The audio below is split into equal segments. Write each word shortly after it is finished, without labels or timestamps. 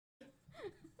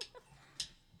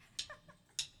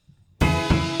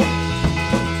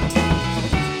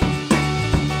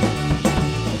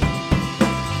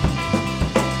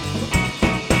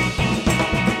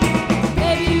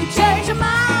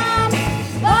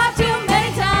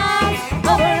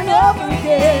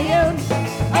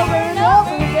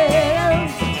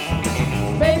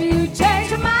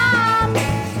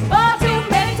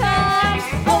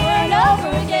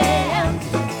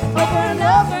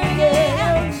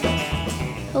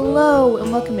Hello,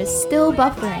 and welcome to Still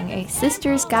Buffering, a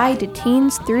sister's guide to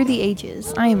teens through the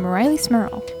ages. I am Riley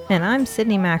Smurl. And I'm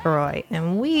Sydney McElroy,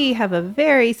 and we have a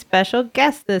very special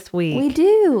guest this week. We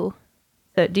do.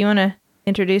 So, do you want to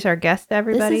introduce our guest to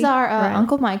everybody? This is our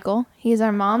Uncle Michael. He is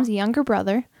our mom's younger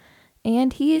brother,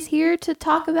 and he is here to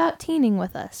talk about teening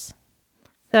with us.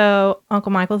 So,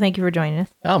 Uncle Michael, thank you for joining us.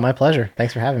 Oh, my pleasure.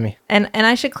 Thanks for having me. And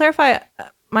I should clarify,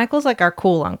 Michael's like our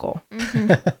cool uncle.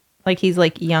 Mm-hmm. Like he's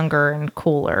like younger and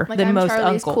cooler than I'm most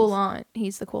Charlie's uncles. cool aunt.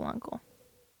 He's the cool uncle.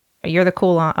 You're the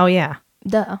cool aunt. Oh yeah,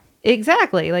 Duh.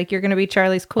 exactly. Like you're gonna be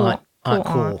Charlie's cool Aunt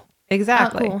cool.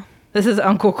 Exactly. Aunt cool. This is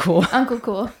Uncle Cool. Uncle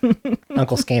cool.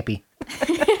 Uncle Scampy.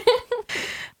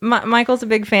 Michael's a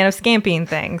big fan of scamping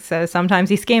things, so sometimes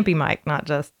he's Scampy Mike, not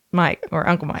just Mike or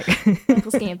Uncle Mike.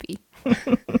 Uncle Scampy.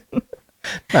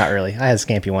 Not really. I had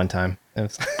Scampy one time. It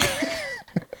was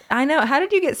I know. How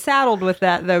did you get saddled with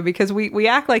that, though? Because we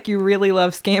act like you really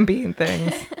love scamping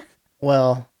things.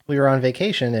 Well, we were on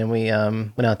vacation and we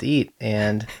went out to eat,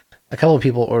 and a couple of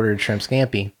people ordered shrimp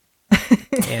scampi,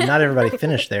 and not everybody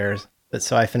finished theirs, but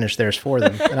so I finished theirs for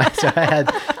them. And so I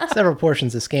had several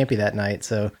portions of scampi that night,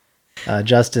 so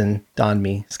Justin donned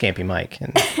me Scampy Mike.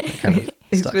 And it kind of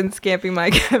He's stuck. been Scampy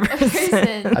Mike ever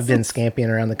since. I've been scamping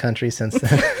around the country since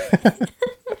then.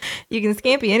 You can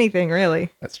scampy anything,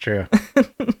 really. That's true.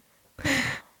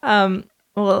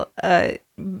 Well,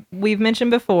 we've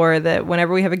mentioned before that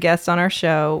whenever we have a guest on our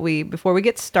show, before we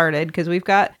get started, because we've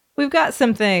got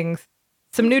some things,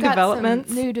 some new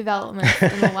developments. Some new developments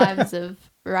in the lives of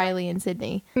Riley and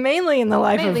Sydney. Mainly in the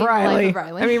life of Riley.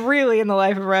 I mean, really in the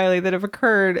life of Riley that have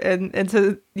occurred. And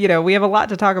so, we have a lot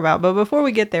to talk about. But before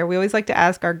we get there, we always like to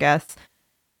ask our guests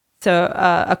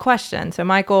a question. So,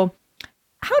 Michael,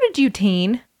 how did you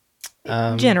teen,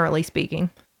 generally speaking?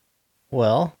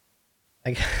 Well,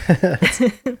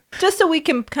 just so we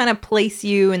can kind of place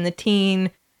you in the teen,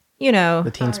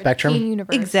 the teen Our spectrum. Teen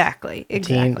universe. Exactly. The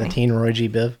teen Roy G.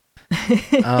 Biv.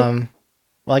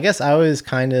 Well, I guess I was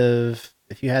kind of,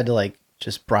 if you had to like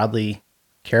just broadly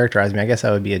characterize me, I guess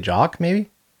I would be a jock maybe,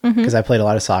 because I played a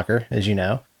lot of soccer, as you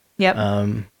know. Yep.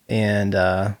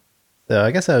 So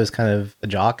I guess I was kind of a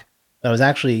jock. I was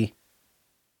actually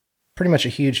pretty much a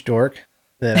huge dork.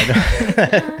 That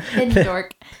I don't Hidden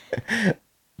dork.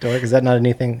 dork, is that not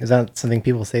anything? Is that something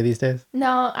people say these days?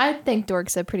 No, I think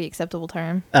dork's a pretty acceptable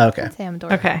term. Oh, okay. I'd say I'm a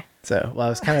dork. Okay. So, well, I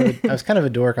was kind of a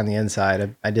dork on the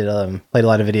inside. I did played a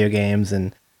lot of video games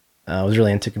and was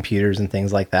really into computers and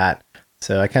things like that.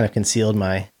 So I kind of concealed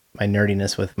my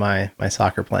nerdiness with my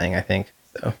soccer playing, I think.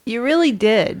 So You really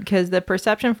did, because the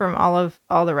perception from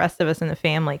all the rest of us in the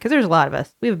family, because there's a lot of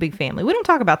us. We have a big family. We don't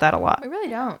talk about that a lot. We really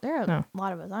don't. There are No. a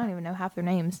lot of us. I don't even know half their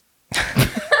names.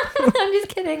 I'm just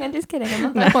kidding. I'm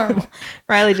not that horrible.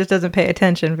 Riley just doesn't pay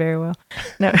attention very well.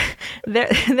 No,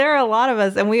 there are a lot of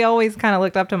us, and we always kind of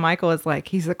looked up to Michael as like,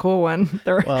 he's the cool one.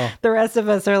 The rest of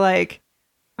us are like,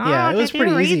 Yeah, it was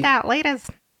pretty easy. Read that latest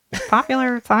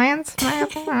popular science?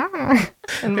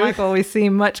 And Michael always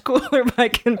seemed much cooler by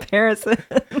comparison.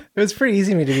 it was pretty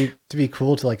easy to be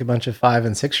cool to like a bunch of 5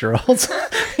 and 6 year olds.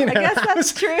 I guess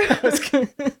that's true.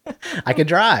 I could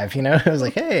drive. I was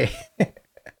like, hey.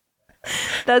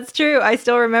 That's true. I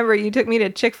still remember you took me to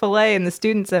Chick-fil-A in the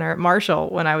student center at Marshall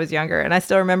when I was younger. And I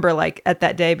still remember like at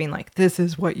that day being like, this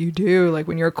is what you do. Like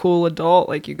when you're a cool adult,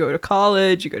 like you go to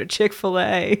college, you go to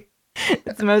Chick-fil-A.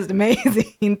 It's the most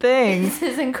amazing thing. This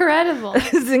is incredible.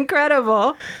 It's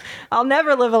incredible. I'll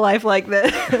never live a life like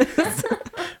this.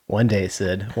 One day,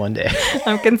 Sid. One day.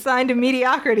 I'm consigned to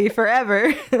mediocrity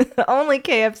forever. Only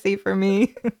KFC for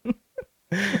me.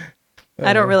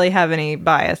 I don't really have any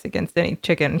bias against any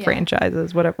chicken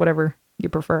franchises, whatever you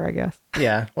prefer, I guess.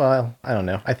 Yeah. Well, I don't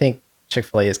know. I think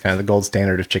Chick-fil-A is kind of the gold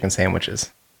standard of chicken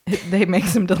sandwiches. They make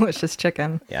some delicious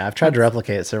chicken. Yeah, I've tried to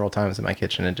replicate it several times in my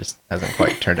kitchen. It just hasn't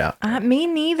quite turned out. Me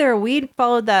neither. We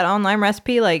followed that online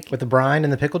recipe With the brine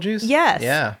and the pickle juice? Yes.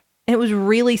 Yeah. It was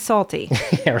really salty.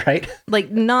 Yeah, right?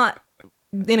 Like not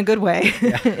in a good way.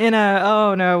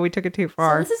 Oh no, we took it too So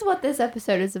far. this is what this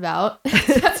episode is about.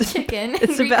 It's about chicken.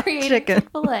 It's about Recreating chicken.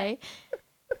 Chick-fil-A.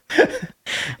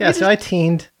 Yeah, so I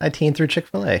teened through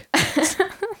Chick-fil-A.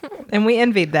 And we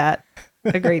envied that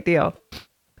a great deal.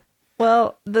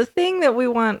 Well, the thing that we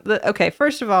want, okay,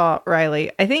 first of all,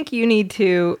 Riley, I think you need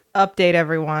to update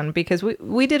everyone because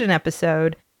we did an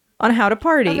episode on how to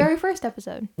party. Our very first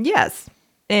episode. Yes.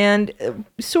 And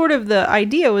sort of the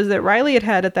idea was that Riley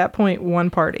had at that point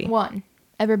one party. One.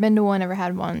 Ever been to one, ever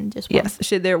had one, just one. Yes.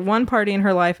 She had there one party in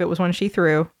her life. It was one she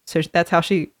threw. So that's how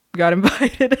she got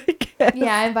invited, I guess.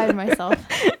 Yeah, I invited myself.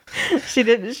 She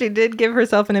did give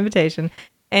herself an invitation.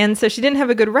 And so she didn't have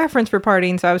a good reference for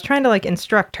partying. So I was trying to like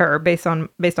instruct her based on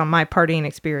my partying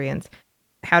experience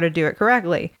how to do it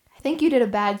correctly. I think you did a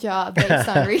bad job based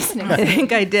on recent I experience.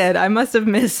 think I did. I must have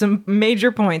missed some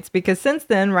major points because since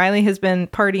then Riley has been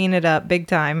partying it up big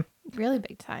time. Really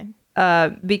big time.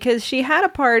 Because she had a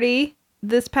party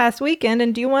this past weekend.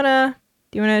 And do you wanna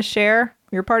share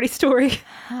your party story?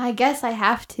 I guess I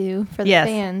have to for the Yes.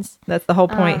 fans. That's the whole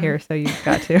point here. So you've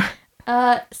got to.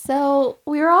 So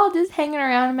we were all just hanging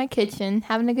around in my kitchen,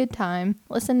 having a good time,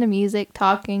 listening to music,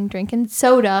 talking, drinking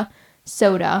soda.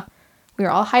 We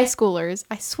were all high schoolers.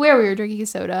 I swear we were drinking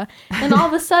soda. And all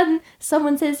of a sudden,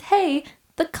 someone says, "Hey,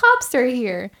 the cops are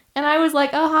here." And I was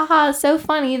like, "Oh, haha, so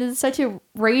funny. This is such a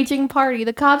raging party.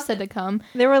 The cops had to come."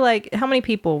 There were like, how many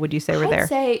people would you say were there? I'd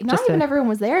say not Just even everyone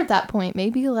was there at that point.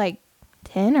 Maybe like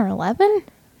 10 or 11?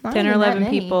 Not 10 or even that 11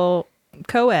 many. people,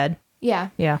 co-ed. Yeah.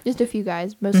 Yeah. Just a few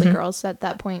guys, mostly girls at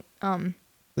that point.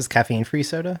 This caffeine-free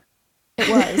soda? It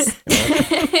was.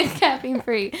 Caffeine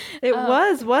free. It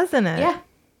was, wasn't it? Yeah.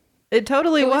 It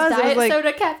totally It was was. It was diet like,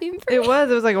 soda caffeine free. it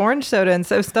was like orange soda and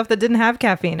so stuff that didn't have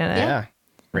caffeine in it. Yeah.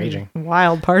 Raging.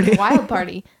 Wild party. Wild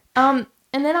party. And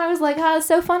then I was like, "Ah, it's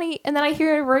so funny." And then I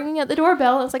hear it ringing at the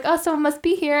doorbell. And it's like, "Oh, someone must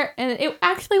be here." And it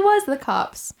actually was the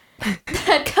cops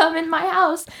that come in my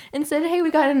house and said, "Hey, we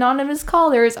got an anonymous call.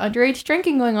 There is underage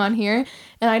drinking going on here."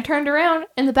 And I turned around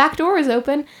and the back door was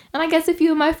open. And I guess a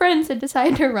few of my friends had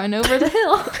decided to run over the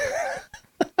hill.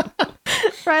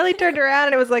 Riley turned around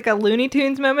and it was like a Looney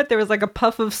Tunes moment. There was like a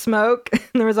puff of smoke and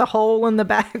there was a hole in the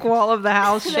back wall of the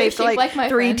house They shaped shaped like like my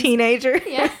three friends. teenagers.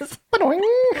 Yes.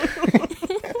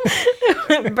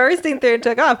 Bursting through and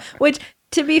took off, which,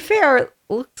 to be fair,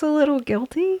 looks a little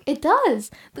guilty. It does.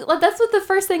 That's what the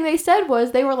first thing they said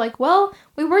was. They were like, "Well,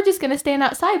 we were just going to stand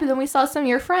outside, but then we saw some of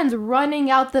your friends running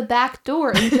out the back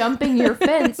door and jumping your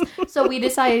fence, so we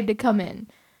decided to come in."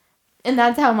 And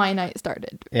that's how my night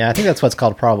started. Yeah, I think that's what's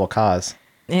called probable cause.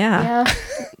 Yeah. Yeah.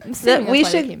 I'm assuming We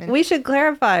that's why they came in. should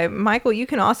clarify, Michael, you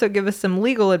can also give us some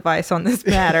legal advice on this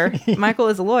matter. Michael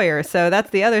is a lawyer, so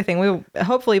that's the other thing. We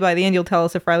hopefully by the end you'll tell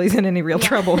us if Riley's in any real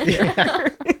trouble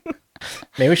here.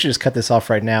 Maybe we should just cut this off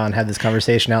right now and have this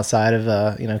conversation outside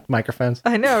of microphones.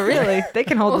 I know, really. They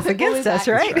can hold this We'll against be us,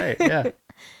 back. right? Right, yeah.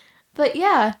 But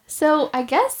yeah, so I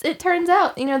guess it turns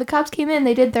out, the cops came in,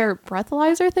 they did their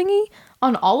breathalyzer thingy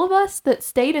on all of us that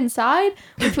stayed inside,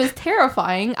 which was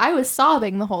terrifying. I was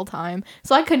sobbing the whole time,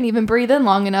 so I couldn't even breathe in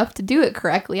long enough to do it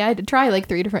correctly. I had to try like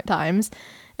 3 different times.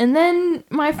 And then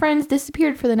my friends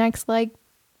disappeared for the next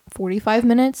 45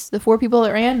 minutes, the 4 people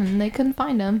that ran, and they couldn't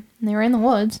find them. And they were in the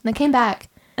woods, and they came back.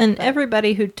 And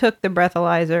everybody who took the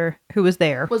breathalyzer who was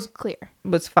there Was clear.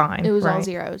 was fine. It was all right?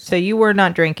 zeros. So you were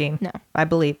not drinking. No. I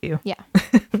believe you. Yeah.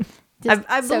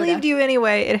 I believed you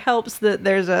anyway. It helps that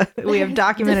we have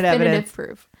documented evidence.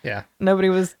 proof. Yeah. Nobody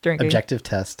was drinking. Objective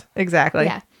test. Exactly.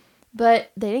 Yeah.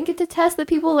 But they didn't get to test the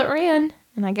people that ran.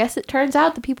 And I guess it turns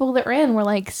out the people that ran were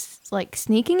like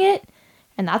sneaking it.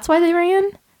 And that's why they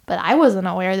ran. But I wasn't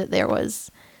aware that there was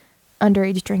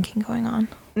underage drinking going on.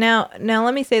 Now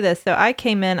let me say this. So I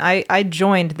came in, I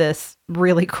joined this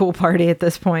really cool party at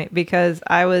this point because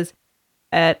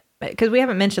because we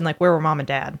haven't mentioned where were mom and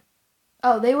dad.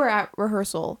 Oh, they were at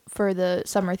rehearsal for the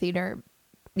summer theater.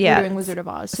 Yeah. They were doing Wizard of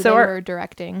Oz. So So they our- were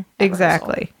directing. at Exactly.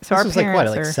 rehearsal. So This our was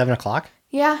parents like 7 o'clock?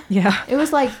 Yeah. Yeah. It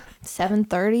was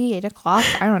 7:30, 8 o'clock.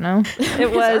 I don't know. It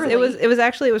was early.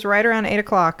 it was right around 8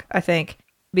 o'clock, I think,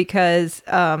 because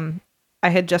I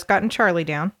had just gotten Charlie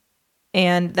down.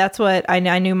 And that's what I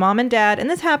knew mom and dad. And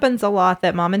this happens a lot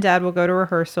that mom and dad will go to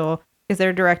rehearsal because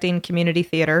they're directing community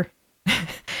theater.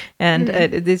 And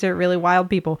these are really wild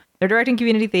people. They're directing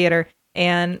community theater.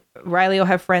 And Riley will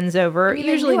have friends over. I mean,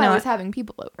 they Usually knew I not. was having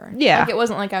people over. Yeah. It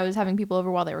wasn't like I was having people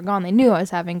over while they were gone. They knew I was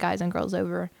having guys and girls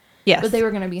over. Yes. But they were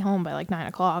going to be home by 9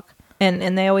 o'clock.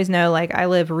 And they always know, I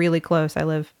live really close. I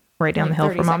live right down the hill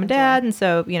 30 from mom and seconds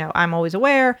dad. away. And so, I'm always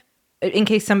aware in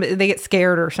case they get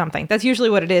scared or something. That's usually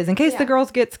what it is. In case the Yeah.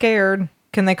 girls get scared,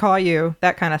 can they call you?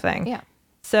 That kind of thing. Yeah.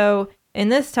 So in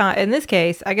this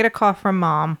case, I get a call from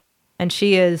mom and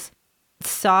she is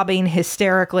sobbing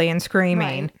hysterically and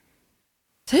screaming, Right.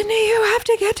 "Sydney, you have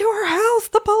to get to our house.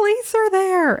 The police are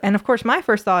there." And of course, my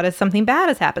first thought is something bad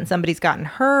has happened. Somebody's gotten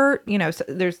hurt. So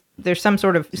there's some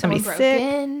sort of somebody Someone broke sick.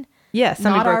 in. Yes,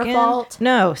 somebody Not our broke in. fault.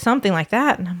 No, something like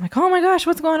that. And I'm like, "Oh my gosh,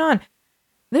 what's going on?"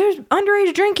 There's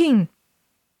underage drinking.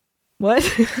 What?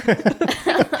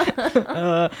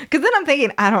 Because then I'm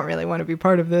thinking, I don't really want to be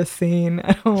part of this scene.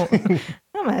 I don't.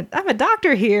 I'm a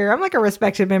doctor here. I'm like a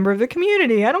respected member of the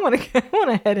community. I don't want to. I want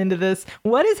to head into this.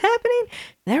 What is happening?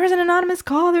 There was an anonymous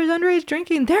call. There's underage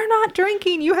drinking. They're not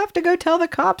drinking. You have to go tell the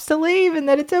cops to leave and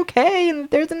that it's okay and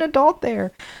that there's an adult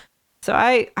there. So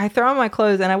I throw on my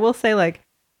clothes, and I will say, like,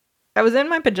 I was in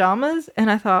my pajamas,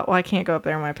 and I thought, well, I can't go up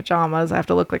there in my pajamas. I have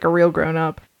to look like a real grown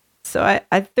up. So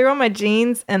I threw on my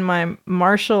jeans and my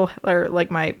Marshall, or like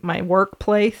my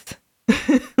workplace,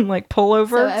 like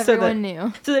pullover, So everyone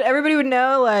knew. so that everybody would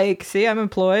know, like, see, I'm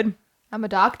employed, I'm a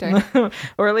doctor.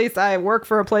 or at least I work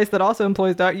for a place that also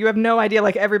employs doctors. You have no idea,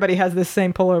 like, everybody has this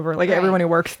same pullover, like Right. everyone who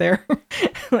works there,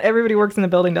 everybody works in the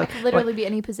building does. Could literally be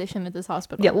any position at this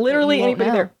hospital. Yeah, but literally you won't anybody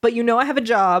know. there. But you know, I have a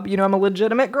job. You know, I'm a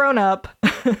legitimate grown up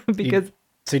because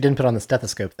So you didn't put on the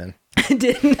stethoscope then? I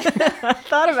didn't. I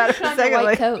thought about it for Put a on your second, white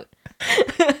like, coat.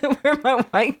 wear my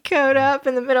white coat up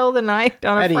in the middle of the night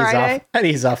on a At ease, Friday. at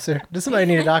ease, officer. Does somebody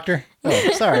need a doctor?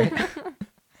 Oh, sorry.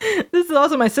 This is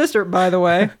also my sister, by the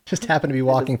way. Just happened to be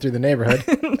walking through the neighborhood.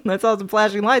 I saw some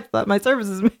flashing lights. Thought my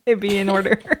services may be in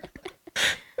order.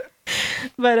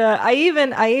 But I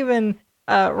even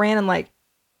ran and like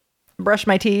brushed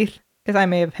my teeth because I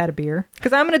may have had a beer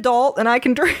because I'm an adult and I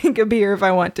can drink a beer if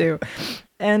I want to.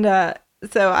 And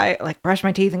so I like brushed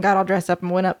my teeth and got all dressed up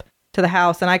and went up to the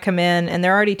house. And I come in and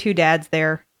there are already two dads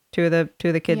there, two of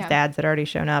the kids' Yeah. dads had already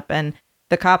shown up, and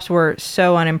the cops were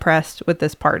so unimpressed with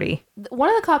this party. One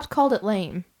of the cops called it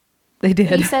lame. They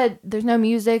did. He said there's no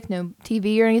music, no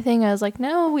TV or anything. I was like,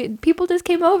 no, people just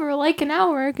came over like an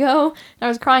hour ago. And I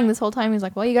was crying this whole time. He's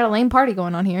like, well, you got a lame party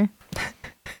going on here.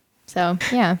 So,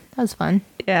 yeah, that was fun.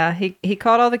 Yeah, he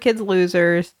called all the kids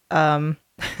losers.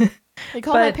 They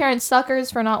called my But- parents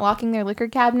suckers for not locking their liquor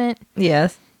cabinet.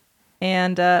 Yes.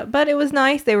 And but it was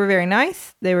nice. They were very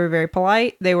nice. They were very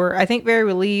polite. They were, I think, very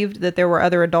relieved that there were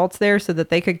other adults there so that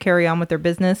they could carry on with their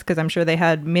business, because I'm sure they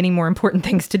had many more important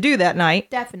things to do that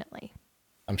night. Definitely.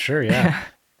 I'm sure, yeah.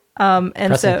 And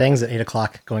Pressing so things at 8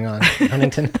 o'clock going on in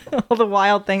Huntington. all the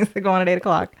wild things that go on at 8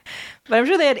 o'clock. But I'm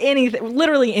sure they had anything,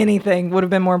 literally anything would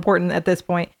have been more important at this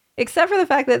point, except for the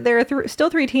fact that there are still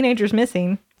 3 teenagers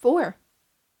missing. 4.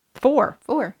 4.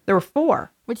 There were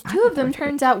 4. Which 2 of them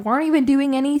turns out weren't even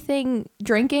doing anything,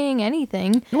 drinking,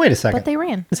 anything. Wait a second. But they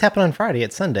ran. This happened on Friday.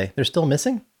 It's Sunday. They're still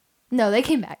missing? No, they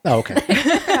came back. Oh, okay.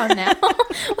 They're around now.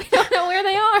 We don't know where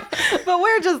they are. But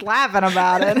we're just laughing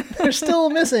about it. They're still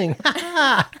missing.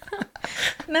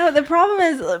 No, the problem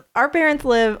is our parents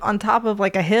live on top of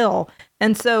like a hill.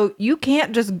 And so you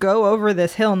can't just go over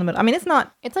this hill in the middle. I mean, it's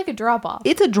It's like a drop off.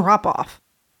 a drop off.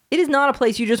 It is not a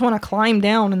place you just want to climb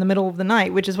down in the middle of the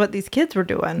night, which is what these kids were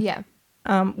doing. Yeah.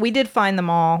 We did find them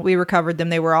all. We recovered them.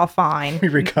 They were all fine. We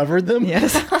recovered them?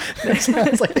 Yes. That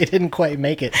sounds like they didn't quite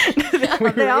make it. We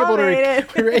They all made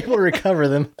it. we were able to recover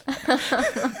them.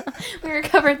 We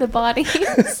recovered the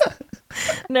bodies.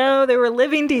 No, they were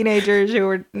living teenagers who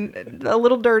were a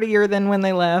little dirtier than when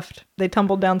they left. They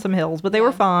tumbled down some hills, but they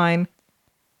were fine.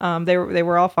 They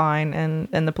were all fine,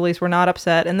 and the police were not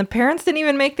upset, and the parents didn't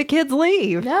even make the kids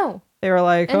leave. No. They were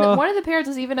like, And oh. one of the parents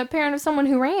was even a parent of someone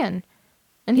who ran.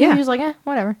 And he Yeah. was just like,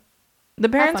 whatever. The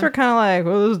parents fun. were kind of like,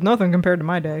 well, this is nothing compared to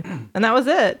my day, and that was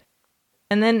it.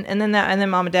 And then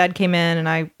mom and dad came in, and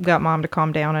I got mom to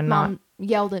calm down and Mom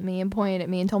yelled at me and pointed at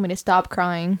me and told me to stop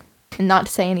crying and not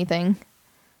to say anything.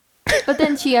 But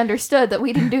then she understood that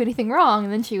we didn't do anything wrong,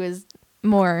 and then she was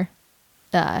more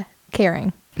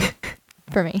caring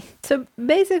for me. So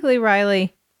basically,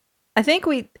 Riley, I think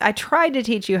I tried to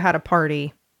teach you how to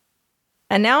party,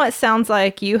 and now it sounds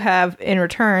like you have, in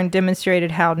return,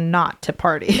 demonstrated how not to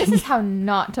party. This is how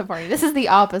not to party. This is the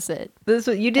opposite. You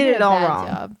I did it a all bad wrong.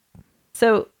 job.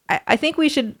 So I think we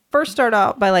should first start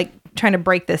out by like trying to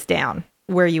break this down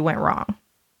where you went wrong.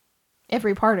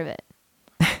 Every part of it.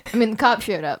 I mean, the cop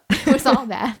showed up. It was all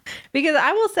bad. Because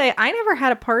I will say, I never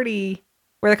had a party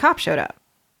where the cops showed up.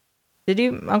 Did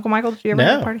you, Uncle Michael? Did you ever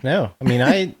have a No, party? no. I mean,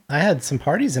 I had some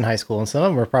parties in high school, and some of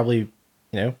them were probably,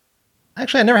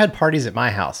 actually, I never had parties at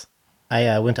my house.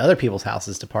 I went to other people's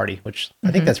houses to party, which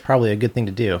I think that's probably a good thing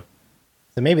to do.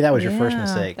 So maybe that was your first Yeah.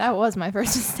 mistake. That was my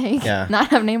first mistake. Yeah. Not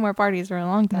having any more parties for a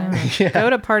long time. Go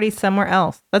to parties somewhere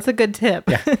else. That's a good tip.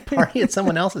 Yeah, party at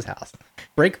someone else's house.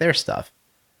 Break their stuff.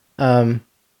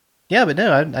 Yeah, but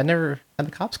no, I never had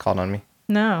the cops called on me.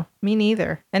 No, me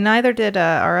neither. And neither did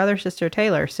our other sister,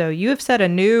 Taylor. So you have set a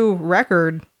new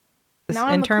record Now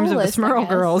I'm in the terms coolest, of the I Smurl guess.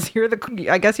 girls.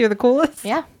 I guess you're the coolest.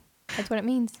 Yeah, that's what it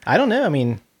means. I don't know. I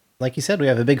mean, like you said, we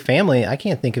have a big family. I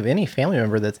can't think of any family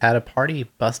member that's had a party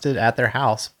busted at their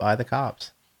house by the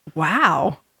cops.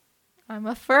 Wow. I'm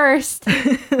a first.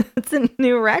 It's a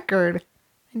new record.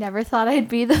 I never thought I'd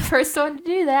be the first one to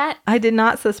do that. I did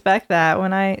not suspect that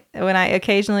when I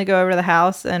occasionally go over to the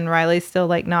house and Riley's still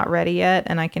like not ready yet,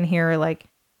 and I can hear her like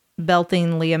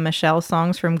belting Leah Michelle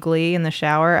songs from Glee in the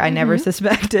shower. I never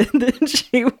suspected that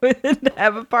she would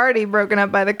have a party broken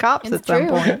up by the cops It's at some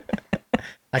true. point.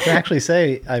 I can actually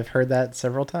say I've heard that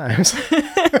several times.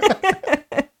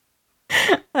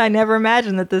 I never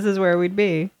imagined that this is where we'd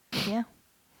be. Yeah.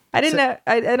 I didn't know,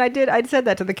 I said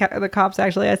that to the cops.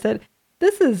 Actually, I said,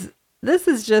 this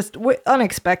is just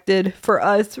unexpected for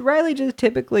us. Riley just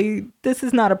typically, this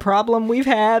is not a problem we've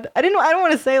had. I don't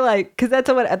want to say like, because that's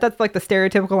like the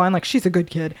stereotypical line, like she's a good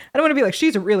kid. I don't want to be like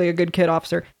she's really a good kid,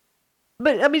 officer.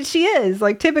 But I mean, she is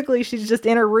like typically she's just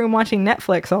in her room watching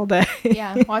Netflix all day.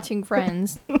 Yeah, watching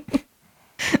Friends.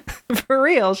 For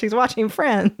real, she's watching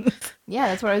Friends. Yeah,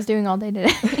 that's what I was doing all day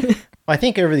today. Well, I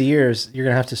think over the years, you're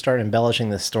going to have to start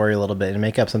embellishing this story a little bit and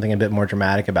make up something a bit more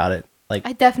dramatic about it. Like,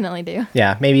 I definitely do.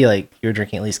 yeah, maybe like you're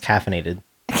drinking at least caffeinated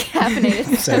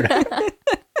Caffeinated. soda.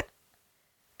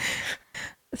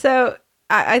 So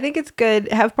I think it's good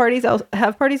have parties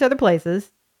other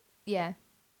places, Yeah,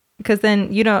 because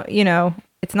then you don't,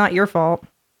 it's not your fault.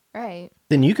 right.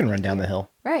 Then you can run down the hill.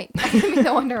 Right. I can be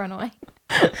the one to run away.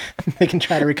 They can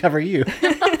try to recover you.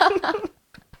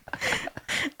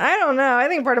 I don't know. I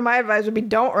think part of my advice would be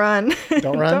don't run.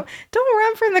 Don't run? Don't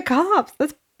run from the cops.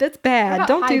 That's bad. about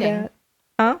Don't do hiding? that.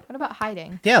 Huh? What about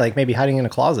hiding? Yeah, like maybe hiding in a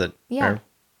closet. Yeah. Or-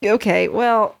 Okay.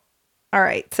 Well, all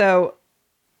right. So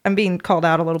I'm being called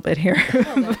out a little bit here.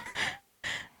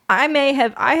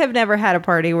 I have never had a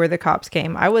party where the cops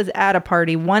came. I was at a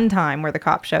party one time where the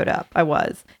cops showed up. I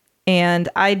was. And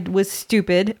I was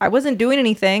stupid. I wasn't doing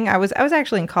anything. I was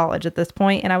actually in college at this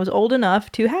point, and I was old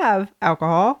enough to have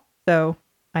alcohol. So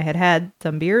I had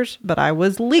some beers, but I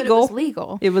was legal. But it was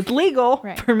legal. It was legal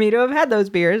Right. for me to have had those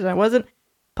beers. I wasn't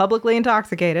publicly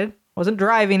intoxicated. Wasn't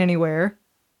driving anywhere.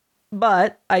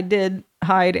 But I did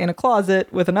hide in a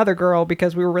closet with another girl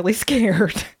because we were really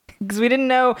scared. Because we didn't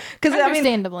know. Because I mean,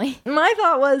 Understandably. my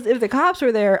thought was if the cops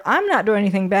were there, I'm not doing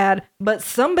anything bad, but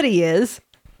somebody is.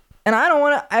 And I don't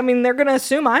want to, I mean, they're going to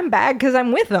assume I'm bad because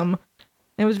I'm with them.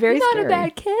 It was very You're not scary. a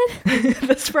bad kid.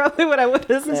 That's probably what I would have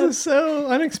This said. is so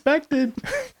unexpected.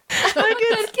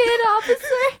 Good kid,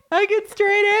 officer. I get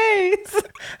straight A's.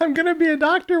 I'm going to be a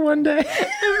doctor one day.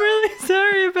 I'm really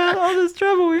sorry about all this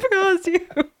trouble we've caused you.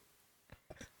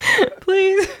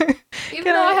 Please. Even Can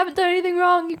though I I- haven't done anything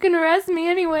wrong, you can arrest me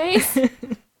anyways.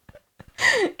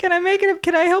 Can I make it?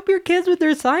 Can I help your kids with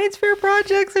their science fair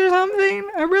projects or something?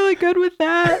 I'm really good with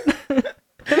that.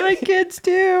 And my kids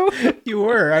too. You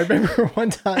were. I remember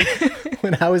one time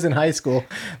when I was in high school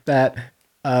that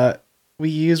we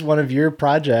used one of your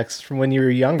projects from when you were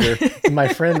younger. My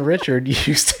friend Richard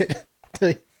used it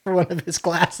for one of his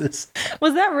classes.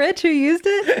 Was that Rich who used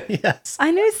it? Yes. I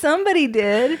knew somebody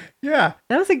did. Yeah.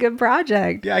 That was a good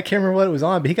project. Yeah, I can't remember what it was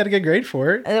on, but he got a good grade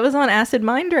for it. It was on acid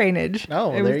mine drainage. Oh,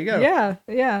 well, It there was- you go. Yeah,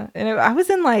 yeah. And I was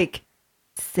in like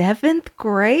 7th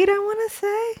grade, I want to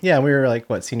say. Yeah, we were like,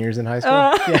 what, seniors in high school?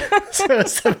 Yeah. So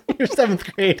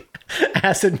seventh grade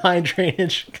acid mine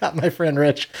drainage got my friend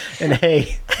Rich and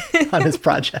Hay on his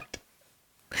project.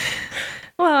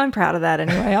 Well, I'm proud of that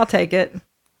anyway. I'll take it.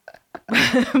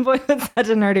 Boy, that's such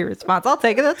a nerdy response. I'll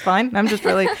take it. That's fine. I'm just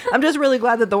really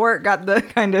glad that the work got the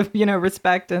kind of,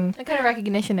 respect and The kind of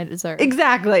recognition it deserves.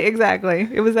 exactly.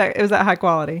 It was that high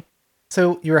quality.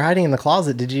 So you were hiding in the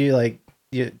closet. Did you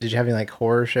did you have any like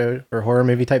horror show or horror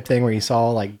movie type thing where you saw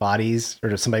like bodies or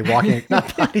just somebody walking,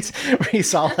 not bodies, where you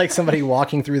saw like somebody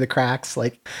walking through the cracks,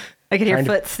 like I could hear trying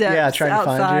to- footsteps yeah, trying to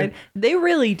find outside. you. They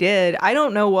really did. I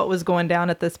don't know what was going down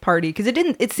at this party because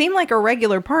it seemed like a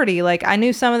regular party. Like I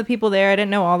knew some of the people there. I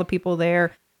didn't know all the people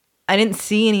there. I didn't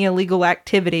see any illegal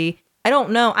activity. I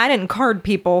don't know. I didn't card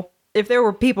people. If there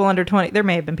were people under 20, there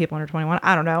may have been people under 21.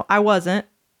 I don't know. I wasn't.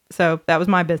 So that was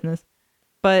my business.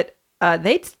 But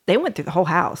they went through the whole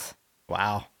house.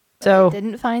 wow. So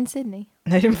Didn't find Sydney.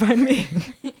 they didn't find me.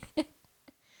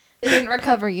 They didn't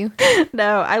recover you.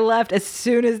 No, I left as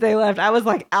soon as they left. I was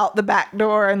like out the back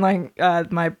door, and like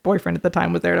my boyfriend at the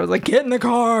time was there, and I was like, "Get in the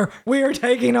car. We are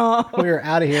taking off. We were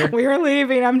out of here. We are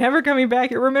leaving. I'm never coming back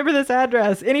here. Remember this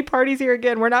address. Any parties here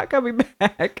again, we're not coming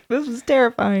back." This was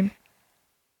terrifying.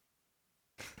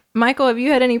 Michael, have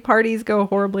you had any parties go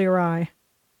horribly awry?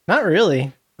 Not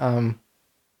really.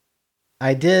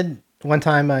 I did one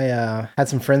time. I had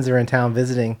some friends that were in town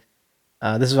visiting.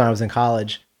 This was when I was in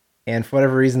college, and for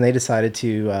whatever reason, they decided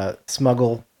to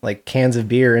smuggle like cans of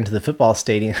beer into the football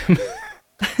stadium,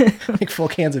 like full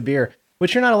cans of beer,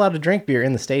 which you're not allowed to drink beer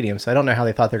in the stadium. So I don't know how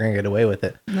they thought they were going to get away with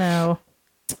it. No.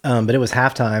 But it was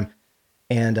halftime,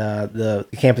 and the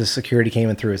campus security came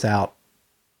and threw us out.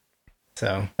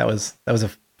 So that was a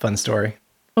fun story.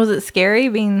 Was it scary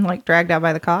being like dragged out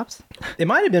by the cops? It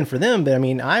might have been for them, but I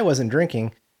mean, I wasn't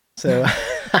drinking, so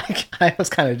I was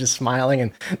kind of just smiling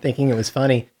and thinking it was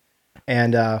funny.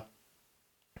 And so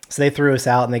they threw us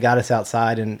out and they got us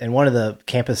outside, and one of the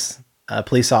campus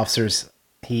police officers,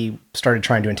 he started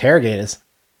trying to interrogate us,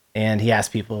 and he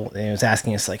asked people, and he was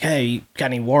asking us like, "Hey, you got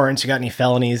any warrants? You got any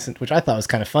felonies?" Which I thought was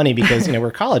kind of funny because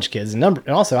we're college kids, and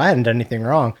also I hadn't done anything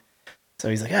wrong. So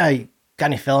he's like, "Hey, you got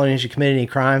any felonies? You committed any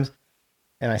crimes?"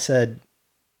 And I said,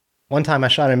 "One time I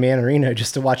shot a man in Reno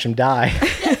just to watch him die."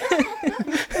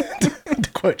 to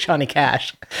quote Johnny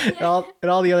Cash. And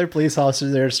all the other police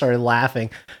officers there started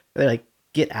laughing. They're like,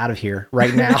 "Get out of here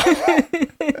right now."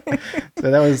 So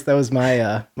that was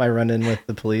my my run-in with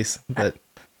the police. But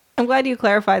I'm glad you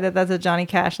clarified that that's a Johnny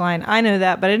Cash line. I know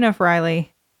that, but I didn't know if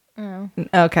Riley. Oh.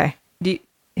 Okay.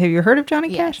 Have you heard of Johnny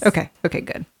Yes. Cash? Okay,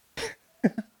 good.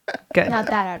 Good. Not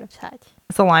that out of touch.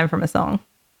 It's a line from a song.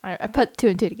 I put 2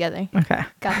 and 2 together. Okay.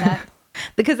 Got that.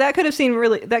 Because that could have seemed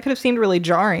really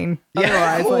jarring. Yeah.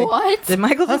 Otherwise, like, What? did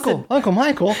Michael just Uncle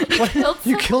Michael, what, Killed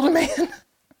you killed a man?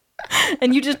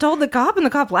 and you just told the cop and the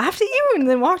cop laughed at you and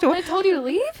then walked away? I told you to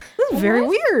leave? This is very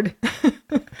weird.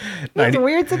 It's a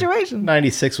weird situation.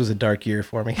 96 was a dark year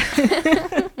for me.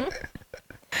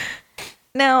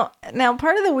 Now,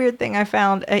 part of the weird thing I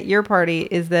found at your party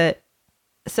is that,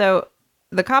 so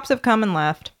the cops have come and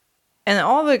left, and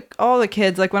all the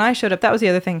kids, like when I showed up, that was the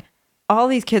other thing. All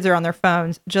these kids are on their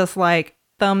phones, just like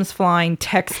thumbs flying,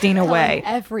 texting away.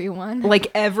 Everyone. Like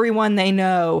everyone they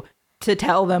know to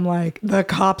tell them like the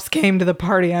cops came to the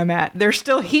party I'm at. They're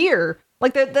still here.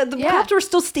 Like the Yeah. cops were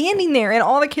still standing there, and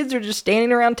all the kids are just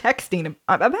standing around texting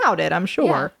about it. I'm sure.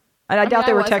 Yeah. And I doubt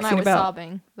they were wasn't, I texting was about.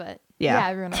 sobbing, but Yeah.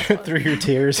 everyone else was. Through your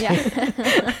tears. Yeah.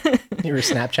 You were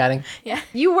Snapchatting. Yeah.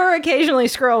 You were occasionally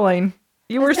scrolling.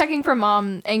 You I were was checking for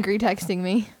mom angry texting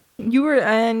me.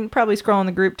 and probably scrolling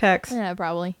the group text. Yeah,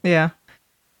 probably. Yeah.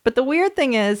 But the weird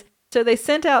thing is, so they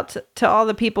sent out to all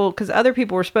the people, because other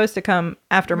people were supposed to come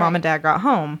after mom and dad got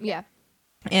home. Yeah.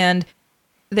 And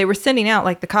they were sending out,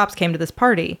 like, the cops came to this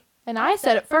party. And I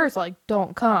said at first, like,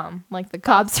 don't come. Like, the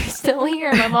cops are still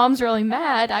here. My mom's really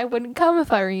mad. I wouldn't come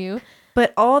if I were you.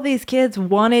 But all these kids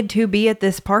wanted to be at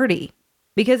this party.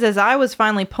 Because as I was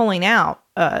finally pulling out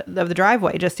of the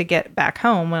driveway just to get back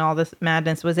home when all this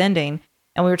madness was ending,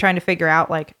 and we were trying to figure out,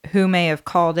 like, who may have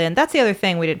called in. That's the other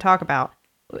thing we didn't talk about.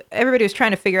 Everybody was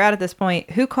trying to figure out at this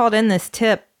point who called in this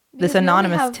tip, this Because we only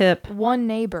anonymous have tip. One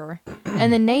neighbor.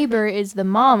 And the neighbor is the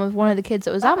mom of one of the kids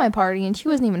that was at my party, and she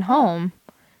wasn't even home.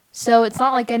 So it's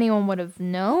not like anyone would have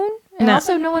known. And No.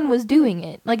 also no one was doing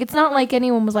it. Like, it's not like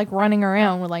anyone was, like, running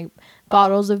around with, like,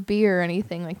 bottles of beer or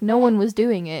anything. Like, no one was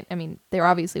doing it. I mean, there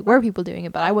obviously were people doing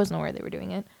it, but I wasn't aware they were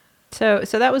doing it. So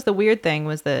that was the weird thing,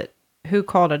 was that who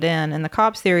called it in. And the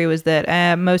cops' theory was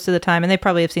that most of the time, and they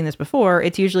probably have seen this before,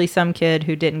 it's usually some kid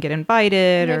who didn't get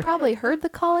invited. They Or probably heard the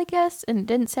call, I guess, and it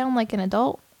didn't sound like an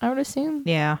adult, I would assume.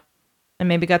 yeah. And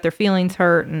maybe got their feelings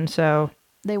hurt. And so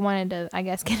They wanted to, I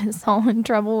guess, get us all in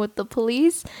trouble with the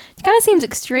police. It kind of seems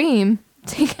extreme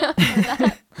to go to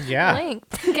that Yeah.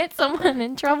 length to get someone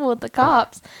in trouble with the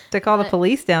cops. to call the But-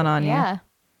 police down on you. Yeah.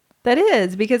 That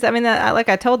is, because I mean, like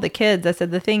I told the kids, I said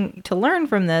the thing to learn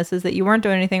from this is that you weren't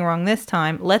doing anything wrong this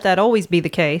time. Let that always be the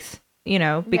case,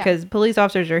 because police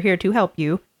officers are here to help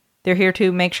you. They're here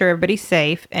to make sure everybody's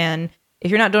safe. And if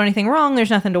you're not doing anything wrong,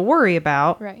 there's nothing to worry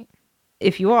about. Right.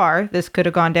 If you are, this could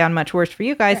have gone down much worse for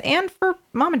you guys Right. and for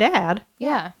mom and dad.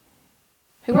 Yeah.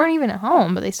 Who weren't even at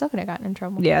home, but they still could have gotten in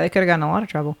trouble. Yeah, they could have gotten in a lot of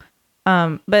trouble.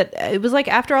 But it was like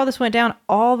after all this went down,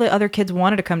 all the other kids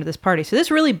wanted to come to this party. So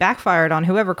this really backfired on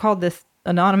whoever called this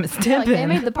anonymous Yeah, tip like, they in.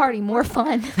 made the party more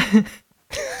fun.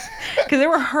 Because there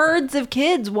were herds of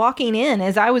kids walking in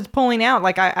as I was pulling out.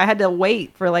 Like I had to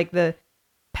wait for like the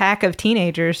pack of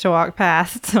teenagers to walk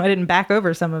past so I didn't back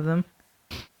over some of them.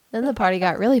 Then the party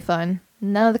got really fun.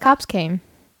 None of the cops came.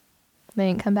 They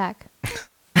didn't come back.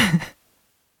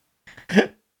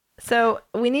 So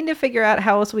we need to figure out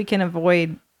how else we can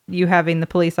avoid you having the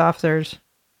police officers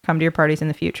come to your parties in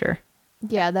the future.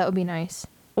 Yeah, that would be nice.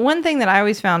 One thing that I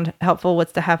always found helpful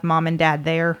was to have mom and dad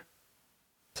there.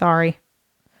 Sorry.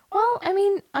 Well, I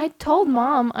mean, I told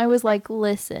mom, I was like,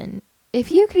 listen,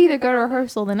 if you could either go to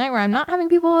rehearsal the night where I'm not having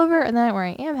people over or the night where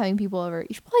I am having people over,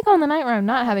 you should probably go on the night where I'm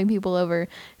not having people over.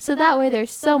 So that way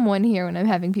there's someone here when I'm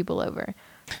having people over.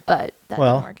 But that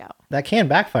didn't work out. That can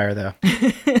backfire though.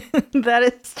 That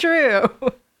is true.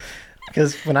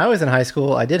 Because when I was in high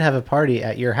school, I did have a party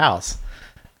at your house.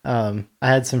 I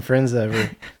had some friends over.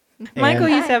 Michael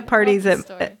and- used to have parties I love this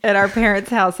story. at our parents'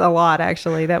 house a lot,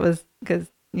 actually. That was Because,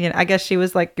 I guess she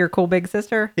was like your cool big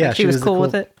sister. Yeah, Like, she was the cool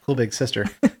with it. Cool big sister.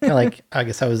 Like, I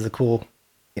guess I was the cool,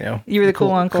 You were the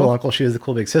cool uncle. Cool uncle. She was the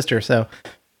cool big sister. So,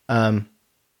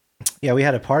 yeah, we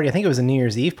had a party. I think it was a New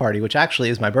Year's Eve party, which actually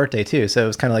is my birthday too. So it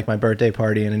was kind of like my birthday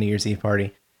party and a New Year's Eve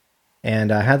party.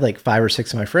 And I had like 5 or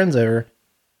 6 of my friends over.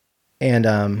 And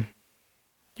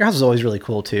your house was always really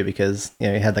cool too, because you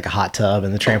had like a hot tub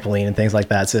and the trampoline and things like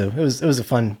that. So it was a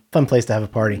fun place to have a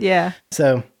party. Yeah.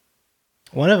 So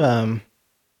one of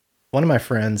my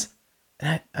friends,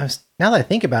 and I was, now that I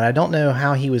think about it, I don't know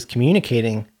how he was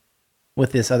communicating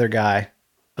with this other guy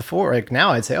before. Like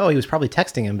now I'd say, oh, he was probably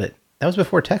texting him, but that was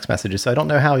before text messages, so I don't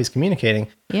know how he's communicating.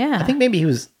 Yeah. I think maybe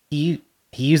he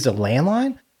used a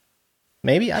landline.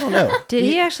 Maybe, I don't know. Did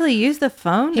he actually use the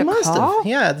phone He to must call? have.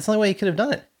 Yeah, that's the only way he could have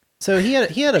done it. So he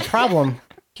had a problem.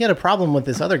 He had a problem with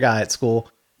this other guy at school,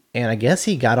 and I guess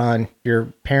he got on your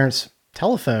parents'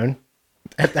 telephone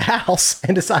at the house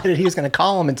and decided he was going to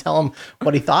call him and tell him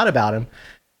what he thought about him.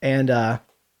 And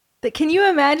Can you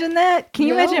imagine that? Can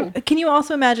you No. imagine? Can you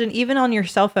also imagine even on your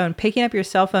cell phone, picking up your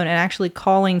cell phone and actually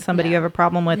calling somebody you have a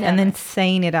problem with and then Never.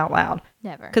 saying it out loud?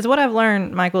 Never. Because what I've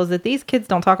learned, Michael, is that these kids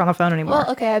don't talk on the phone anymore.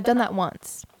 Well, okay, I've done that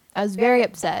once. I was very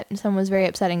upset, and someone was very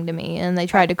upsetting to me, and they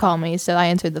tried to call me, so I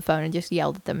answered the phone and just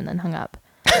yelled at them and then hung up.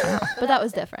 But that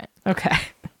was different. Okay.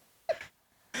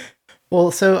 well,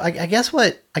 so I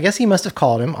guess he must have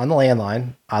called him on the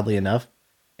landline, oddly enough.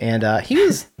 And he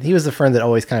was the friend that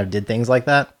always kind of did things like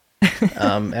that.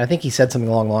 And I think he said something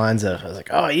along the lines of, I was like,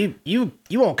 oh, you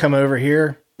won't come over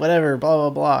here, whatever, blah, blah,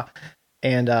 blah.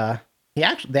 And they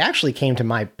actually came to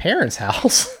my parents'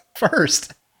 house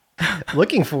first,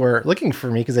 looking for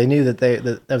me, because they knew that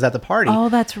I was at the party. Oh,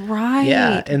 that's right.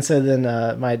 Yeah. And so then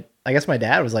I guess my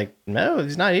dad was like, no,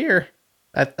 he's not here.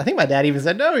 I think my dad even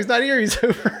said, no, he's not here. He's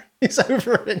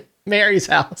over at Mary's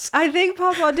house. I think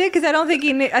Papa did, because I don't think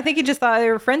he knew. I think he just thought they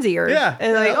were friends of yours. Yeah.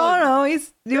 And like, oh no,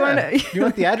 do you want Yeah. You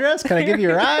want the address? Can I give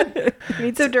you a ride?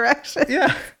 need some direction?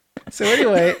 Yeah. So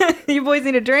anyway, You boys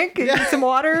need a drink? Yeah. Need some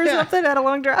water or Yeah. something? Had a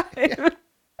long drive.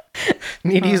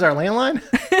 need to use our landline.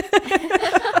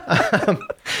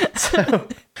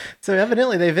 So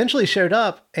evidently they eventually showed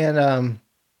up, and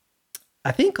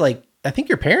I think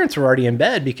your parents were already in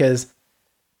bed, because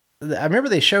I remember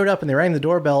they showed up and they rang the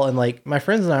doorbell, and like my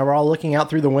friends and I were all looking out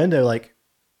through the window like,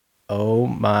 oh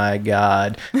my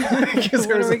God. Because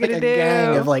there What was are we like a gonna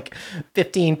gang do? of like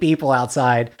 15 people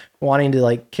outside wanting to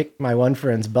like kick my one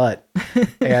friend's butt.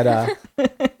 And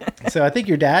so I think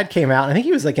your dad came out, and I think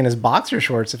he was like in his boxer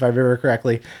shorts, if I remember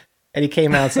correctly. And he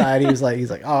came outside, he's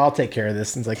like, oh, I'll take care of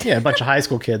this. And it's like, yeah, a bunch of high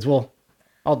school kids. Well,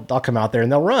 I'll come out there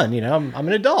and they'll run, I'm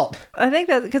an adult. I think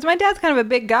that because my dad's kind of a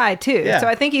big guy too. Yeah. So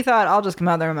I think he thought, I'll just come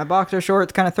out there in my boxer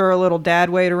shorts, kind of throw a little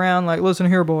dad weight around, like, listen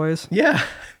here, boys. Yeah.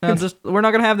 We're not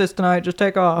going to have this tonight. Just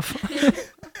take off.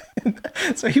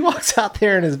 So he walks out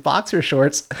there in his boxer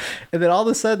shorts, and then all of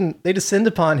a sudden they descend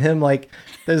upon him like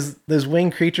those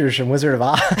winged creatures from Wizard of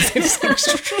Oz. It's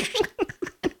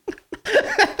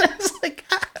like,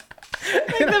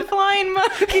 Like the flying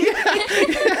monkey.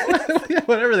 yeah,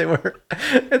 whatever they were.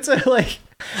 And so like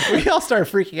we all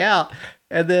started freaking out,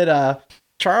 and then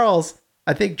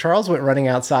I think Charles went running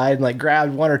outside and like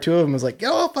grabbed one or two of them and was like,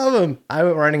 get off of him. I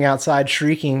went running outside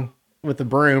shrieking with the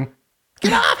broom,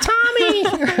 get off Tommy.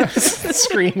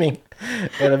 Screaming.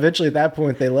 And eventually at that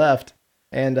point they left.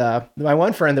 And my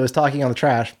one friend that was talking on the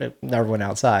trash never went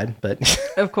outside, but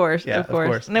Of course, Yeah, of of course.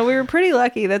 course. No, we were pretty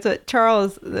lucky. That's what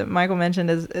Charles, that Michael mentioned,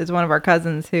 is one of our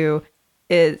cousins who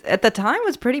is, at the time,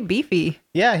 was pretty beefy.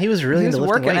 yeah, he was really He was into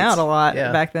lifting working weights. out a lot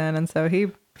Yeah. back then. And so he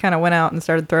kind of went out and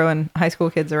started throwing high school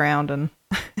kids around. And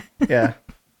Yeah.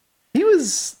 He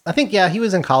was, I think, he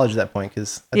was in college at that point,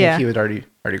 because I Yeah. think he was already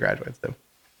graduated. So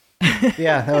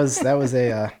yeah, that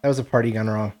was a party gone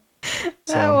wrong.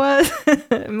 So, that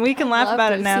was, we can laugh I'd love about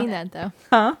to it have now. Seen that though.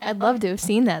 Huh? I'd love to have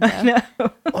seen that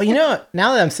though. well,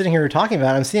 now that I'm sitting here talking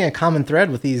about it, I'm seeing a common thread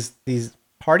with these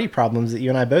party problems that you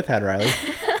and I both had, Riley.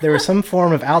 There was some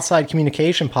form of outside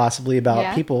communication, possibly about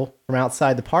Yeah. people from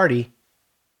outside the party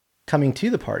coming to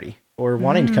the party or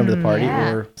wanting to come to the party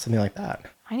yeah. or something like that.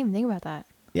 I didn't even think about that.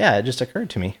 Yeah, it just occurred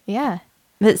to me. Yeah.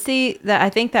 But see, that I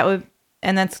think that would,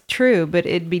 and that's true, but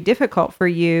it'd be difficult for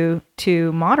you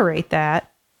to moderate that,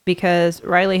 because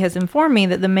Riley has informed me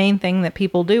that the main thing that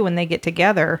people do when they get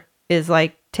together is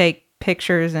like take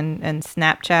pictures and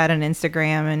Snapchat and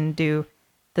Instagram and do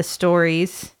the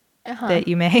stories that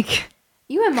you make.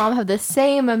 You and Mom have the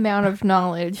same amount of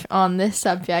knowledge on this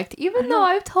subject, even though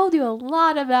I've told you a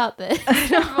lot about this.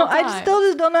 I still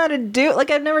just don't know how to do it. Like,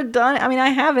 I've never done it. I mean, I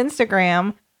have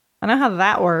Instagram. I know how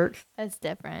that works. That's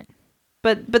different.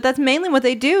 But that's mainly what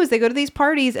they do is they go to these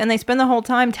parties and they spend the whole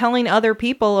time telling other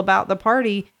people about the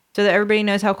party so that everybody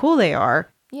knows how cool they are.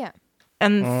 Yeah.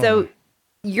 And so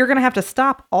you're going to have to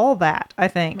stop all that, I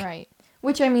think. Right.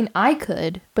 Which, I mean, I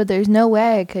could, but there's no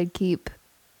way I could keep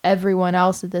everyone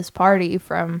else at this party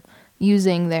from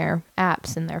using their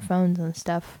apps and their phones and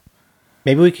stuff.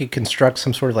 Maybe we could construct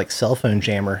some sort of like cell phone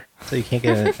jammer so you can't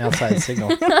get an outside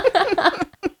signal.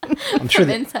 I'm sure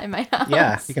that, Inside my house.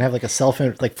 yeah, you can have like a cell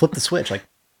phone, like flip the switch, like,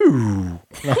 ooh.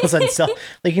 And all of a sudden,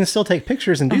 like, you can still take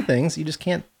pictures and do things. You just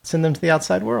can't send them to the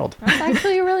outside world. That's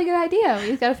actually a really good idea.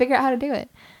 We've got to figure out how to do it.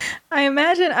 I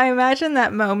imagine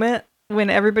that moment when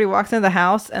everybody walks into the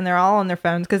house and they're all on their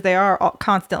phones because they are all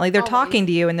constantly, they're Always. talking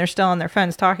to you and they're still on their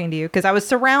phones talking to you. Because I was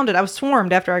swarmed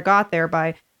after I got there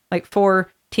by like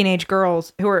 4 teenage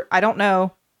girls who were, I don't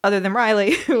know, other than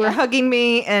Riley, who were hugging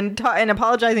me and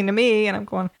apologizing to me. And I'm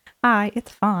going, hi,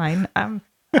 it's fine.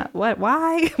 What?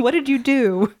 Why? What did you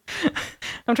do?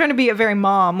 I'm trying to be a very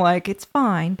mom, like, it's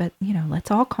fine, but, let's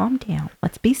all calm down.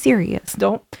 Let's be serious.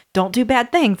 Don't do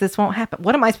bad things. This won't happen.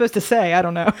 What am I supposed to say? I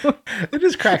don't know. It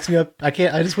just cracks me up. I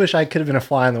just wish I could have been a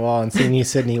fly on the wall and seen you,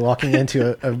 Sydney, walking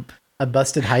into a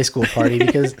busted high school party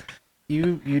because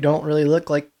you don't really look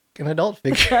like an adult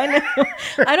figure. I know.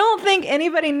 I don't think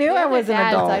anybody knew I was an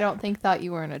Dads, adult. I don't think thought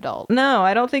you were an adult. No,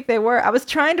 I don't think they were. I was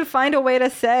trying to find a way to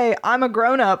say I'm a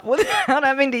grown-up without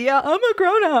having to yell, I'm a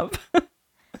grown-up.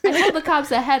 I told the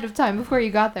cops ahead of time before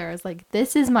you got there. I was like,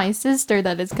 this is my sister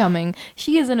that is coming.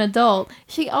 She is an adult.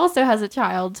 She also has a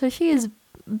child, so she is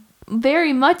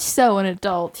very much so an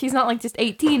adult. She's not like just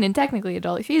 18 and technically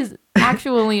adult. She is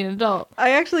actually an adult.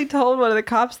 I actually told one of the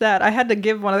cops that. I had to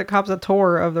give one of the cops a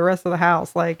tour of the rest of the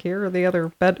house. Like, here are the other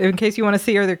bed. In case you want to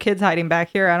see, are there kids hiding back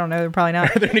here? I don't know. They're probably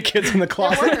not. Are there any kids in the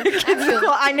closet?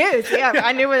 Well, I knew. Yeah,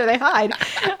 I knew where they hide.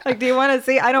 Like, do you want to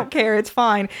see? I don't care. It's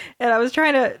fine. And I was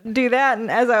trying to do that. And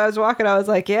as I was walking, I was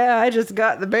like, yeah, I just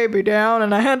got the baby down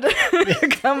and I had to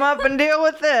come up and deal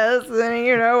with this. And,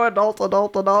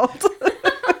 adult.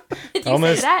 Did you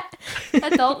Almost. say that?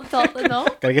 Adult.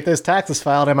 Gotta get those taxes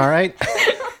filed, am I right?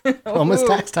 Almost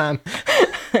tax time.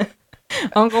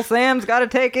 Uncle Sam's got to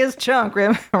take his chunk,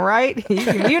 right?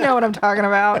 You know what I'm talking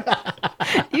about.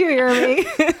 You hear me?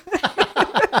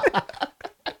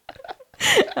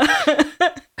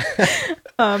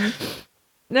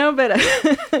 No, but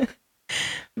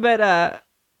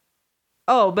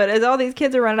as all these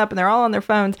kids are running up and they're all on their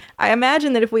phones, I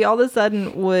imagine that if we all of a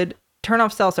sudden would turn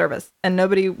off cell service and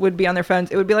nobody would be on their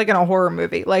phones, it would be like in a horror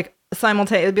movie, like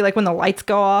simultaneously. It would be like when the lights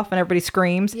go off and everybody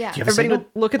screams. Yeah. Do you have a Everybody signal?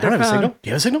 would look at I their don't have a phone. signal. Do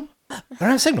you have a signal? I don't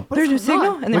have a signal. There's no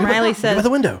signal. And then Riley says, by the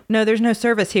window. no, there's no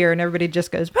service here. And everybody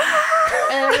just goes,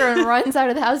 And everyone runs out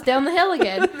of the house down the hill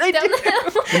again. They down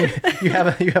the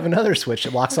hill. You have another switch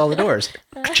that locks all the doors.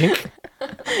 Chink.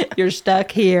 you're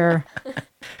stuck here.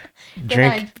 Then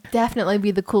Drink. I'd definitely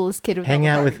be the coolest kid of Hang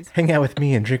all out the with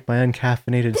me and drink my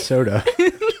uncaffeinated soda.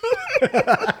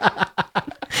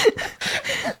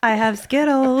 I have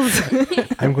Skittles.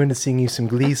 I'm going to sing you some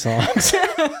Glee songs.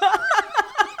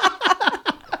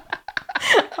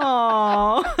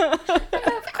 Aww.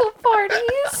 have cool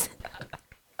parties.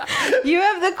 You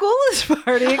have the coolest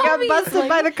party. You got busted Obviously.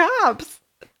 by the cops.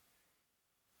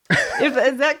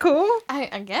 Is that cool?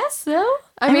 I guess so.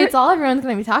 I mean, it's all everyone's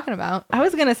going to be talking about. I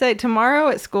was going to say, tomorrow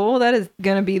at school, that is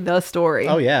going to be the story.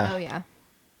 Oh, yeah. Oh, yeah.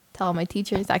 Tell all my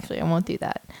teachers. Actually, I won't do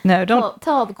that. No, don't.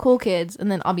 Tell all the cool kids,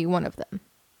 and then I'll be one of them.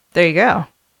 There you go.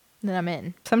 Then I'm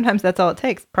in. Sometimes that's all it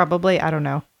takes. Probably. I don't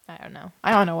know. I don't know.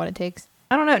 I don't know what it takes.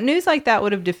 I don't know. News like that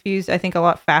would have diffused, I think, a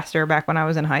lot faster back when I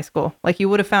was in high school. Like, you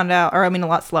would have found out, or I mean, a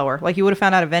lot slower. Like, you would have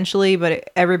found out eventually, but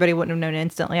everybody wouldn't have known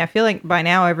instantly. I feel like by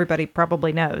now, everybody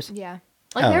probably knows. Yeah.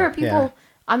 Like, Oh, there were people yeah.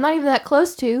 I'm not even that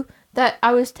close to that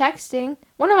I was texting.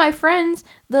 One of my friends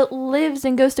that lives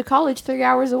and goes to college 3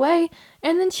 hours away.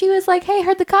 And then she was like, hey,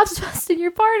 heard the cops busted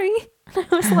your party. And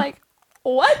I was like,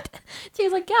 what? She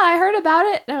was like, yeah, I heard about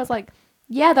it. And I was like,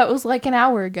 yeah, that was like an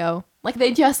hour ago. Like,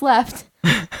 they just left.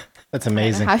 That's I don't know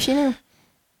amazing. how she knew.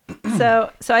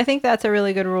 So I think that's a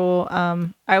really good rule.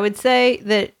 I would say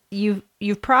that you've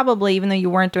probably, even though you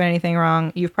weren't doing anything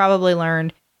wrong, you've probably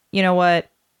learned, you know what,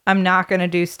 I'm not going to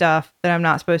do stuff that I'm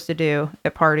not supposed to do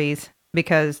at parties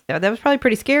because that was probably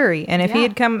pretty scary. And if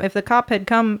if the cop had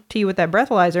come to you with that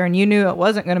breathalyzer and you knew it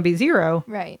wasn't going to be zero,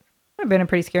 Right. it would have been a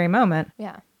pretty scary moment.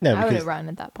 Yeah. No, I would because- have run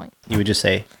at that point. You would just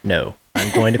say, no,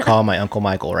 I'm going to call my Uncle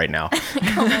Michael right now.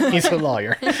 He's a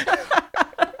lawyer.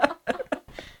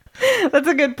 That's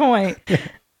a good point.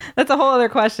 That's a whole other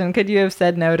question. Could you have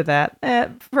said no to that?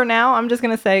 For now, I'm just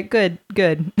going to say, good.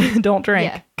 Don't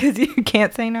drink Yeah. because you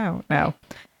can't say no. No.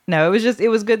 No, it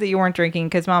was good that you weren't drinking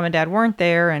because mom and dad weren't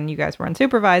there and you guys were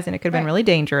unsupervised and it could have been Right. really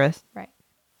dangerous. Right.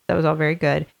 That was all very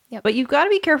good. Yep. But you've got to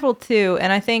be careful too.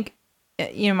 And I think,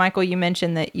 Michael, you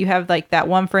mentioned that you have like that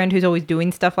one friend who's always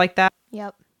doing stuff like that.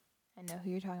 Yep. I know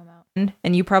who you're talking about.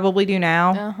 And you probably do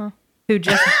now. Uh-huh. Who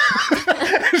just,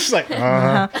 She's like,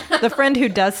 the friend who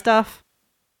does stuff,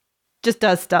 just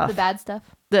does stuff. The bad stuff.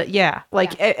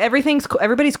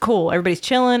 Everybody's cool. Everybody's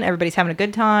chilling. Everybody's having a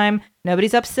good time.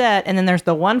 Nobody's upset. And then there's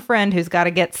the one friend who's got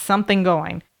to get something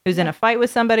going, who's in a fight with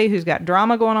somebody, who's got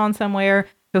drama going on somewhere,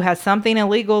 who has something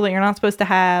illegal that you're not supposed to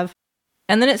have.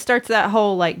 And then it starts that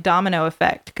whole like domino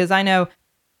effect. Because I know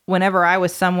whenever I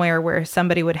was somewhere where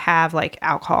somebody would have like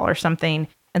alcohol or something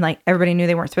and like everybody knew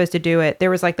they weren't supposed to do it, there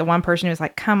was like the one person who was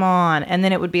like, come on. And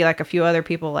then it would be like a few other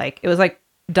people, like it was like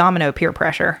domino peer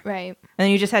pressure. Right. And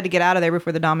then you just had to get out of there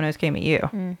before the dominoes came at you.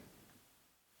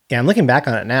 yeah, I'm looking back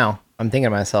on it now. I'm thinking to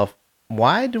myself,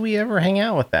 why do we ever hang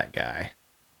out with that guy?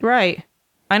 Right.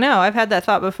 I know. I've had that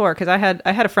thought before because I had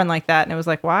a friend like that and it was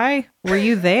like, why were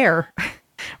you there?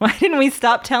 Why didn't we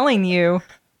stop telling you?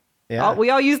 Yeah, We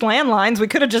all used landlines. We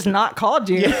could have just not called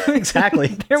you. yeah, exactly.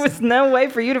 There was no way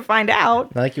for you to find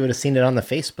out. Not like you would have seen it on the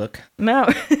Facebook. No.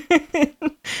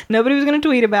 Nobody was going to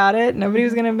tweet about it. Nobody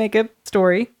was going to make a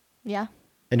story. Yeah.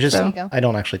 And just, There you go. I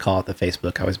don't actually call it the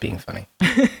Facebook. I was being funny.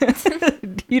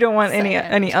 You don't want Sorry.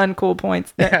 any uncool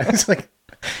points there. Yeah, it's like,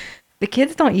 The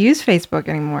kids don't use Facebook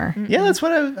anymore. yeah, that's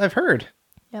what I've heard.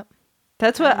 Yep.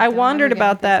 That's what I Don't wondered ever get on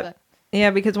about that. Facebook. Yeah,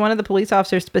 because one of the police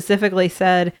officers specifically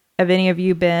said, have any of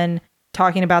you been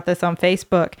talking about this on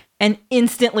Facebook? And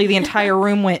instantly the entire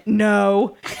room went,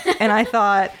 no. And I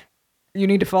thought, you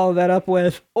need to follow that up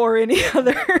with, or any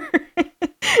other.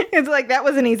 It's like, that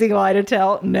was an easy lie to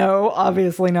tell. No,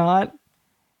 obviously not. It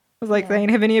was like saying,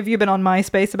 have any of you been on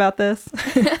MySpace about this?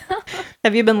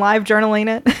 Have you been live journaling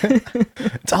it?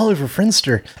 It's all over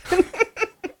Friendster.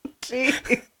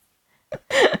 Jeez.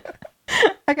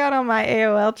 I got on my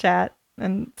AOL chat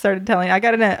and started telling. I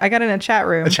got in a chat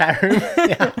room. The chat room.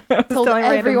 Yeah. I was Told telling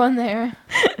random everyone there.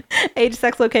 age,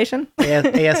 sex, location.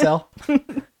 ASL.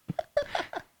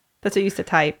 That's what you used to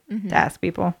type to ask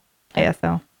people.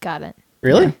 ASL. Got it.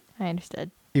 Really? I understood.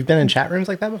 You've been in chat rooms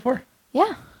like that before?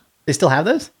 Yeah. They still have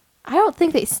those? I don't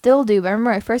think they still do, but I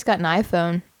remember I first got an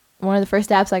iPhone. One of the first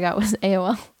apps I got was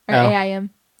AOL or Oh.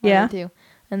 AIM. Yeah. Too.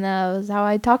 And that was how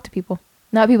I talked to people.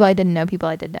 Not people I didn't know, people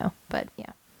I did know. But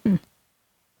yeah.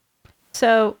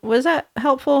 So was that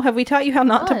helpful? Have we taught you how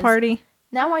not to Was. party?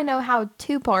 Now I know how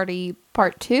to party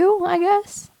part 2, I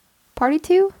guess. Party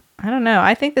 2? I don't know.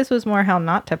 I think this was more how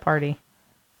not to party.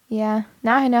 Yeah.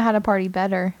 Now I know how to party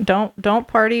better. Don't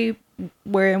party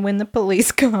when the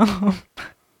police come.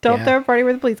 Don't Yeah. throw a party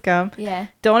where the police come. Yeah.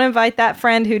 Don't invite that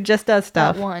friend who just does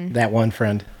stuff. That one. That one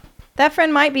friend. That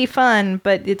friend might be fun,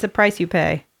 but it's a price you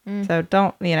pay. So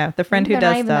don't, the friend who They're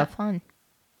does not even stuff. that fun.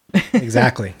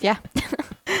 Exactly. Yeah.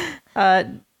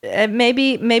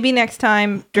 Maybe next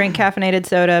time drink caffeinated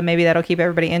soda. Maybe that'll keep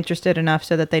everybody interested enough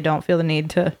so that they don't feel the need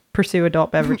to pursue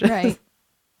adult beverages. Right.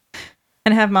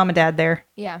 And have mom and dad there.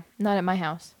 Yeah. Not at my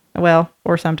house. Well,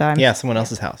 or sometimes. Yeah, someone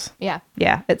else's house. Yeah.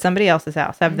 Yeah, at somebody else's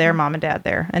house. Have their mom and dad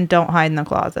there. And don't hide in the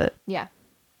closet. Yeah.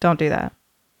 Don't do that.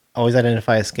 Always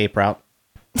identify escape route.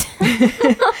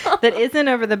 That isn't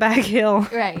over the back hill.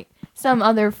 Right. Some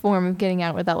other form of getting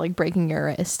out without like breaking your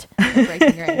wrist or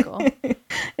breaking your ankle.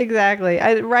 Exactly.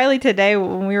 Riley today,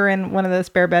 when we were in one of the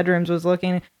spare bedrooms, was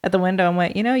looking at the window and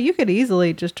went, you could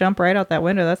easily just jump right out that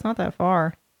window. That's not that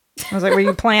far. I was like, were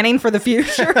you planning for the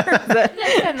future?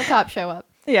 Next time the cops show up.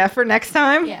 Yeah, for next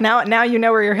time? Yeah. Now you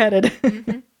know where you're headed.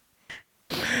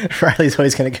 Riley's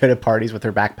always going to go to parties with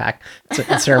her backpack.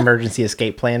 It's her emergency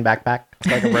escape plan backpack. It's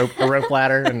like a rope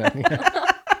ladder. And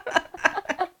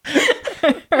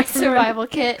Survival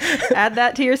kit. Add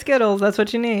that to your Skittles. That's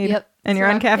what you need. Yep. And your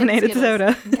Survival kit and uncaffeinated Skittles.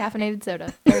 soda. Caffeinated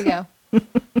soda. There we go.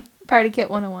 Party kit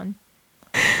 101.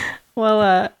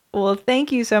 Well,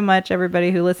 thank you so much,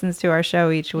 everybody who listens to our show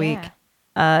each week.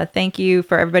 Thank you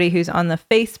for everybody who's on the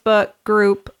Facebook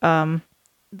group. The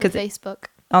Facebook.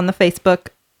 On the Facebook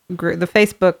group, the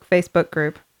Facebook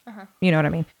group. You know what I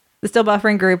mean. The Still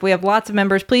Buffering group. We have lots of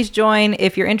members. Please join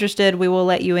if you're interested. We will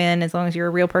let you in as long as you're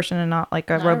a real person and not like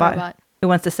a Not a robot robot. who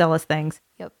wants to sell us things.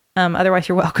 Yep. Otherwise,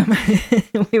 you're welcome.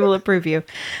 We will approve you.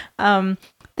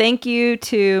 Thank you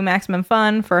to Maximum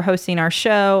Fun for hosting our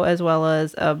show, as well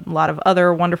as a lot of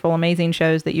other wonderful, amazing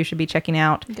shows that you should be checking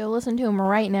out Go listen to them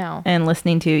right now. and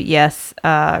listening to. Yes,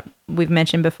 we've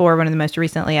mentioned before, one of the most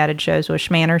recently added shows was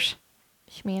Schmanners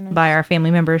Schmanners. by our family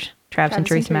members, Travis and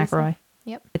Travis Teresa and Teresa. McElroy.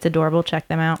 Yep. It's adorable. Check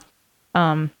them out.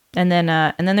 And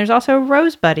then there's also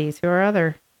Rose Buddies, who are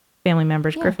other family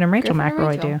members. Yeah, Griffin and Rachel Griffin and McElroy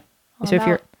Rachel. do. All So if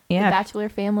you're about Yeah. The Bachelor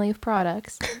family of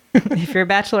products. If you're a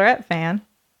Bachelorette fan,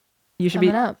 you should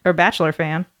Coming be, up. or Bachelor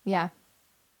fan. Yeah.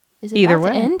 Is it Either about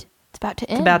way. to end? It's about to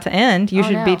end. It's about to end. You Oh,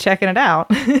 should be no. checking it out.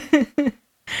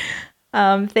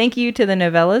 Thank you to the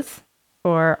Novellas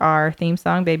for our theme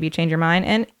song, Baby Change Your Mind.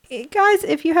 And guys,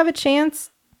 if you have a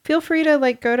chance, feel free to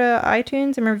go to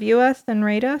iTunes and review us and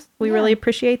rate us. We Yeah. really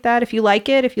appreciate that. If you like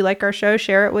it, if you like our show,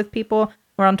 share it with people.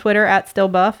 We're on Twitter at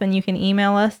StillBuff, and you can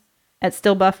email us at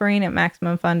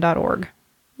stillbuffering@maximumfun.org.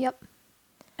 Yep.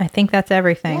 I think that's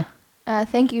everything.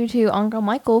 Thank you to Uncle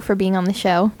Michael for being on the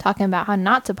show, talking about how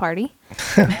not to party.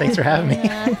 Thanks for having me.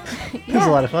 It was a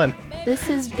lot of fun. This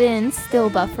has been Still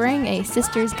Buffering, a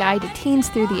sister's guide to teens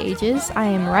through the ages. I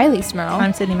am Riley Smurl.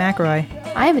 I'm Sydney McElroy,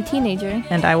 I am a teenager.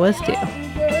 and I was too.